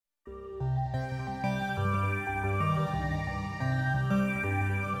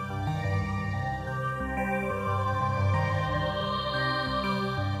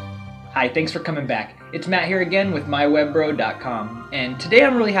Hi, thanks for coming back. It's Matt here again with mywebbro.com, and today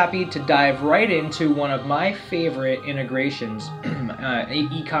I'm really happy to dive right into one of my favorite integrations,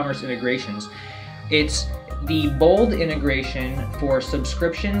 e-commerce integrations. It's the Bold integration for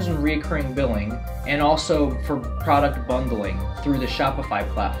subscriptions and recurring billing, and also for product bundling through the Shopify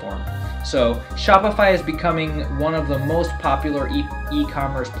platform. So Shopify is becoming one of the most popular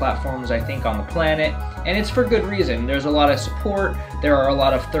e-commerce platforms, I think, on the planet, and it's for good reason. There's a lot of support. There are a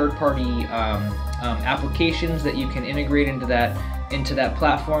lot of third-party applications that you can integrate into that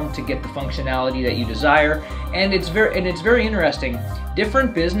platform to get the functionality that you desire, and it's very interesting.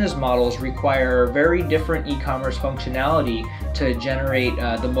 Different business models require very different e-commerce functionality to generate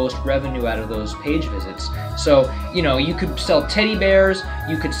the most revenue out of those page visits. So, you know, you could sell teddy bears,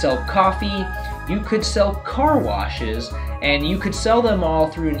 you could sell coffee, you could sell car washes, and you could sell them all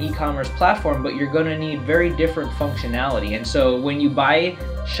through an e-commerce platform, but you're going to need very different functionality. And so when you buy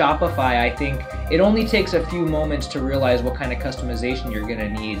Shopify, I think it only takes a few moments to realize what kind of customization you're going to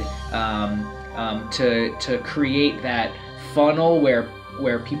need to create that funnel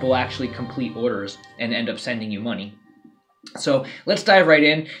where people actually complete orders and end up sending you money. So let's dive right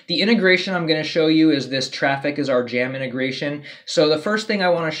in. The integration I'm going to show you is this traffic is our jam integration. So the first thing I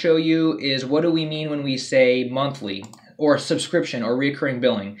want to show you is, what do we mean when we say monthly or subscription or recurring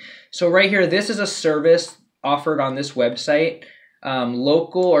billing? So right here, this is a service offered on this website,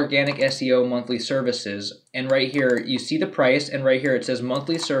 local organic SEO monthly services. And right here you see the price, and right here it says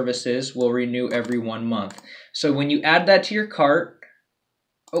monthly services will renew every 1 month. So when you add that to your cart,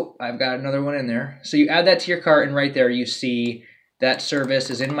 oh, I've got another one in there. So you add that to your cart, and right there you see that service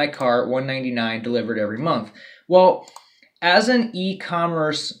is in my cart, $1.99, delivered every month. Well, as an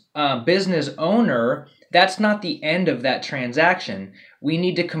e-commerce business owner, that's not the end of that transaction. We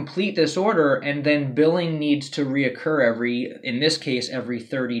need to complete this order, and then billing needs to reoccur in this case, every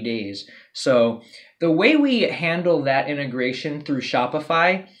 30 days. So the way we handle that integration through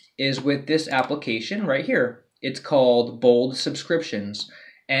Shopify is with this application right here. It's called Bold Subscriptions.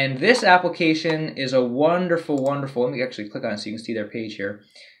 And this application is a wonderful, let me actually click on it so you can see their page here.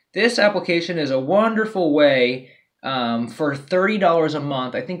 This application is a wonderful way for $30 a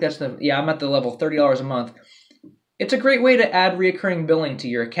month. I think that's I'm at the level $30 a month. It's a great way to add recurring billing to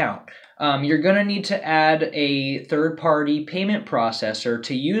your account. You're going to need to add a third-party payment processor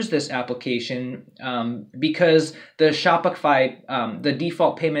to use this application because the Shopify, the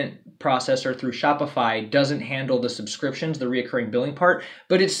default payment processor through Shopify doesn't handle the subscriptions, the recurring billing part,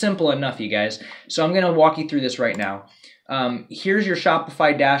 but it's simple enough, you guys. So I'm going to walk you through this right now. Here's your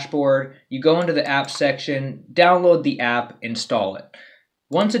Shopify dashboard. You go into the app section, download the app, install it.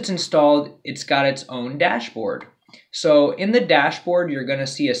 Once it's installed, it's got its own dashboard. So in the dashboard, you're going to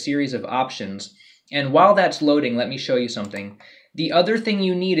see a series of options. And while that's loading, let me show you something. The other thing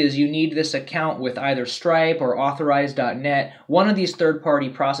you need is this account with either Stripe or Authorize.net, one of these third-party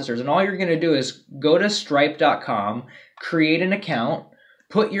processors. And all you're going to do is go to Stripe.com, create an account,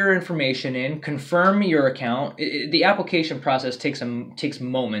 put your information in, confirm your account. The application process takes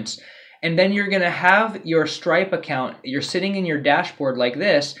moments. And then you're going to have your Stripe account. You're sitting in your dashboard like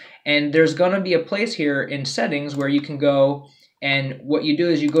this, and there's going to be a place here in settings where you can go, and what you do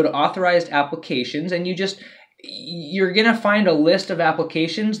is you go to authorized applications, and you're going to find a list of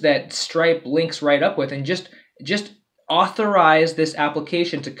applications that Stripe links right up with, and just authorize this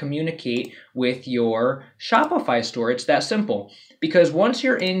application to communicate with your Shopify store. It's that simple. Because once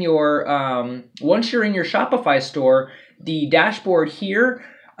you're in your Shopify store, the dashboard here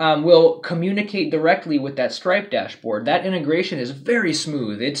will communicate directly with that Stripe dashboard. That integration is very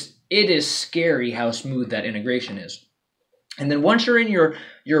smooth. It is scary how smooth that integration is. And then once you're in your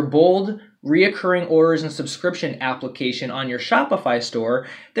Bold reoccurring orders and subscription application on your Shopify store,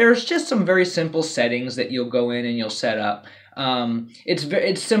 there's just some very simple settings that you'll go in and you'll set up.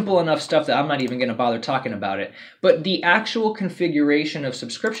 It's simple enough stuff that I'm not even going to bother talking about it. But the actual configuration of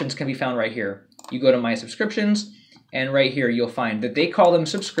subscriptions can be found right here. You go to My Subscriptions, and right here you'll find that they call them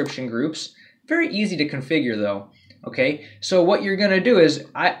subscription groups. Very easy to configure though. Okay, so what you're going to do is,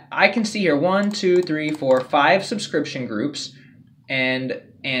 I can see here 1, 2, 3, 4, 5 subscription groups, and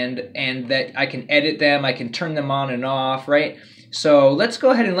that I can edit them, I can turn them on and off, right? So let's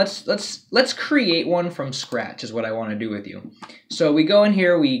go ahead and let's create one from scratch is what I want to do with you. So we go in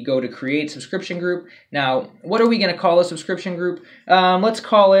here, we go to create subscription group. Now, what are we going to call a subscription group? We'll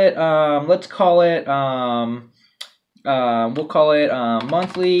call it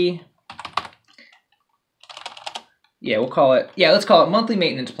monthly. Yeah, let's call it monthly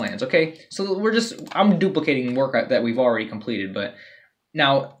maintenance plans, okay? So I'm duplicating work that we've already completed, but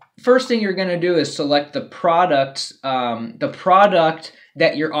now, first thing you're going to do is select the product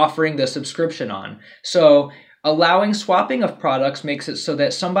that you're offering the subscription on. So allowing swapping of products makes it so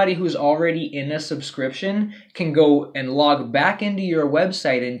that somebody who's already in a subscription can go and log back into your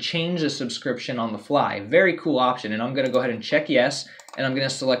website and change the subscription on the fly. Very cool option. And I'm going to go ahead and check yes, and I'm going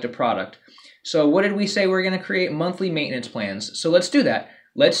to select a product. So what did we say? We're going to create monthly maintenance plans. So let's do that.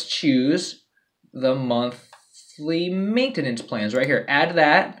 Let's choose the monthly maintenance plans right here. Add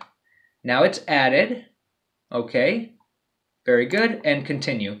that. Now it's added. Okay. Very good. And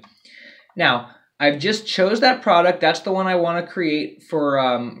continue. Now, I've just chose that product. That's the one I want to create for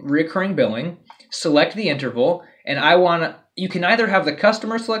recurring billing. Select the interval, and you can either have the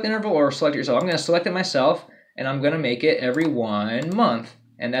customer select the interval or select it yourself. I'm going to select it myself, and I'm going to make it every 1 month,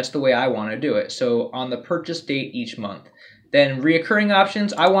 and that's the way I want to do it. So on the purchase date each month. Then reoccurring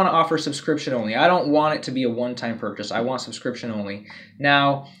options, I want to offer subscription only. I don't want it to be a one-time purchase. I want subscription only.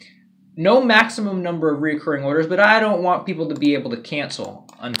 Now, no maximum number of reoccurring orders, but I don't want people to be able to cancel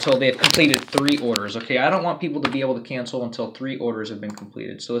until they've completed 3 orders. Okay, I don't want people to be able to cancel until 3 orders have been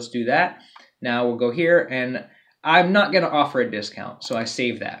completed. So let's do that. Now we'll go here, and I'm not going to offer a discount, so I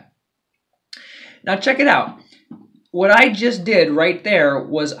save that. Now check it out. What I just did right there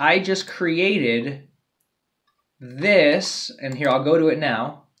was I just created this, and here I'll go to it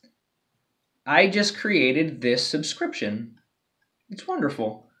now. I just created this subscription. It's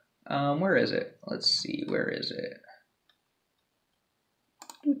wonderful. Where is it? Let's see, where is it?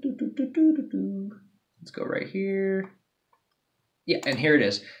 Let's go right here. Yeah, and here it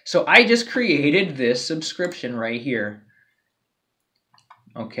is. So I just created this subscription right here.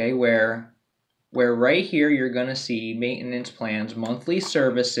 Okay, where right here you're going to see maintenance plans, monthly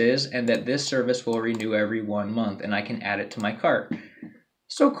services, and that this service will renew every 1 month, and I can add it to my cart.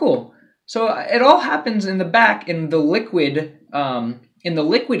 So cool. So it all happens in the back in the liquid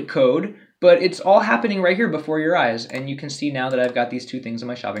code, but it's all happening right here before your eyes. And you can see now that I've got these 2 things in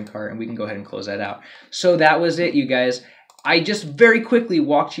my shopping cart, and we can go ahead and close that out. So that was it, you guys. I just very quickly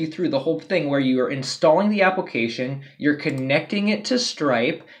walked you through the whole thing where you are installing the application, you're connecting it to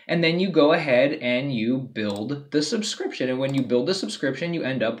Stripe, and then you go ahead and you build the subscription. And when you build the subscription, you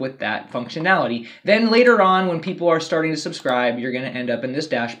end up with that functionality. Then later on, when people are starting to subscribe, you're going to end up in this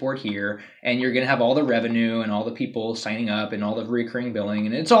dashboard here, and you're going to have all the revenue and all the people signing up and all the recurring billing,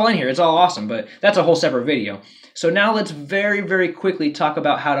 and it's all in here. It's all awesome, but that's a whole separate video. So now let's very, very quickly talk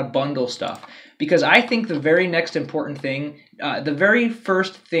about how to bundle stuff. Because I think the very next important thing, the very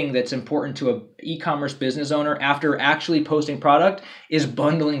first thing that's important to an e-commerce business owner after actually posting product is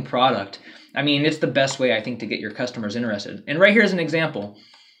bundling product. I mean, it's the best way, I think, to get your customers interested. And right here's an example.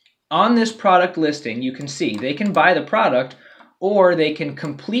 On this product listing, you can see they can buy the product, or they can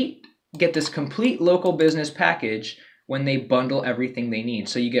get this complete local business package when they bundle everything they need.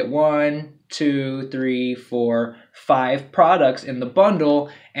 So you get 1, 2, 3, 4, 5 products in the bundle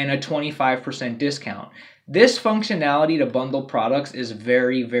and a 25% discount. This functionality to bundle products is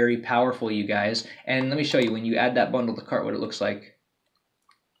very, very powerful, you guys. And let me show you when you add that bundle to cart what it looks like.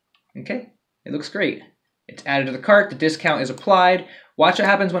 Okay, it looks great. It's added to the cart, the discount is applied. Watch what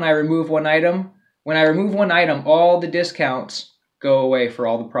happens when I remove one item. When I remove one item, all the discounts go away for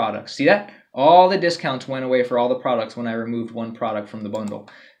all the products. See that? All the discounts went away for all the products when I removed one product from the bundle.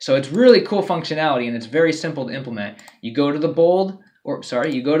 So it's really cool functionality, and it's very simple to implement. You go to the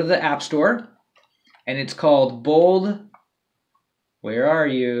you go to the App Store, and it's called Bold. Where are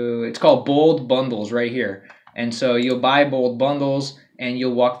you? It's called Bold Bundles right here. And so you'll buy Bold Bundles, and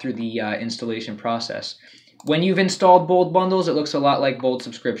you'll walk through the installation process. When you've installed Bold Bundles, it looks a lot like Bold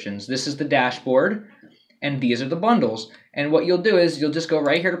Subscriptions. This is the dashboard, and these are the bundles. And what you'll do is you'll just go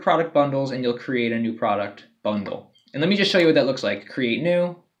right here to Product Bundles, and you'll create a new product bundle. And let me just show you what that looks like. Create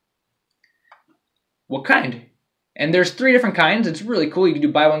new. What kind? And there's 3 different kinds. It's really cool. You can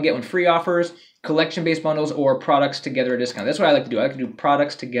do buy one, get one free offers, collection-based bundles, or products together at a discount. That's what I like to do. I like to do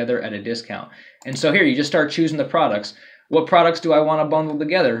products together at a discount. And so here, you just start choosing the products. What products do I want to bundle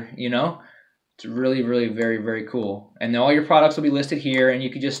together, you know? It's really, really very, very cool. And then all your products will be listed here, and you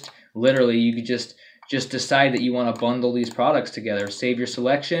could just, literally, you could just decide that you want to bundle these products together. Save your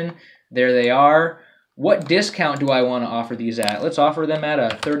selection. There they are. What discount do I want to offer these at? Let's offer them at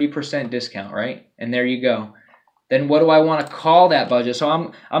a 30% discount, right? And there you go. Then what do I want to call that budget? So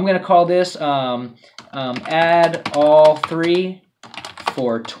I'm going to call this add all 3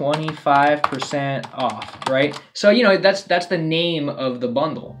 for 25% off, right? So, you know, that's the name of the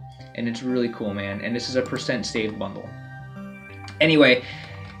bundle, and it's really cool, man. And this is a % saved bundle. Anyway,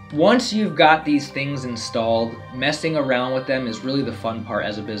 once you've got these things installed, messing around with them is really the fun part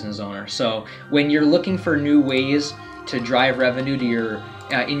as a business owner. So when you're looking for new ways to drive revenue to your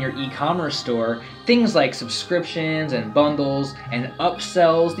in your e-commerce store, things like subscriptions and bundles and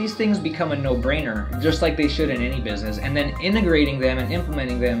upsells, these things become a no-brainer, just like they should in any business. And then integrating them and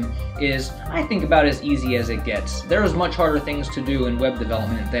implementing them is, I think, about as easy as it gets. There's much harder things to do in web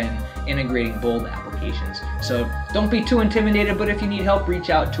development than integrating bold applications. So don't be too intimidated, but if you need help, reach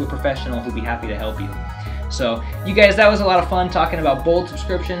out to a professional who'll be happy to help you. So you guys, that was a lot of fun talking about bold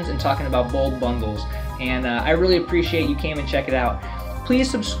subscriptions and talking about bold bundles. And I really appreciate you came and check it out. Please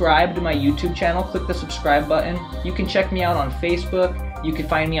subscribe to my YouTube channel. Click the subscribe button. You can check me out on Facebook. You can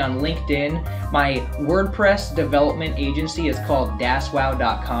find me on LinkedIn. My WordPress development agency is called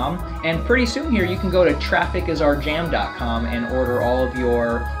daswow.com. And pretty soon here, you can go to trafficisourjam.com and order all of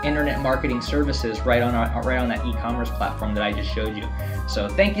your internet marketing services right on that e-commerce platform that I just showed you. So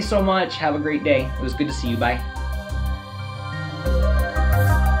thank you so much. Have a great day. It was good to see you. Bye.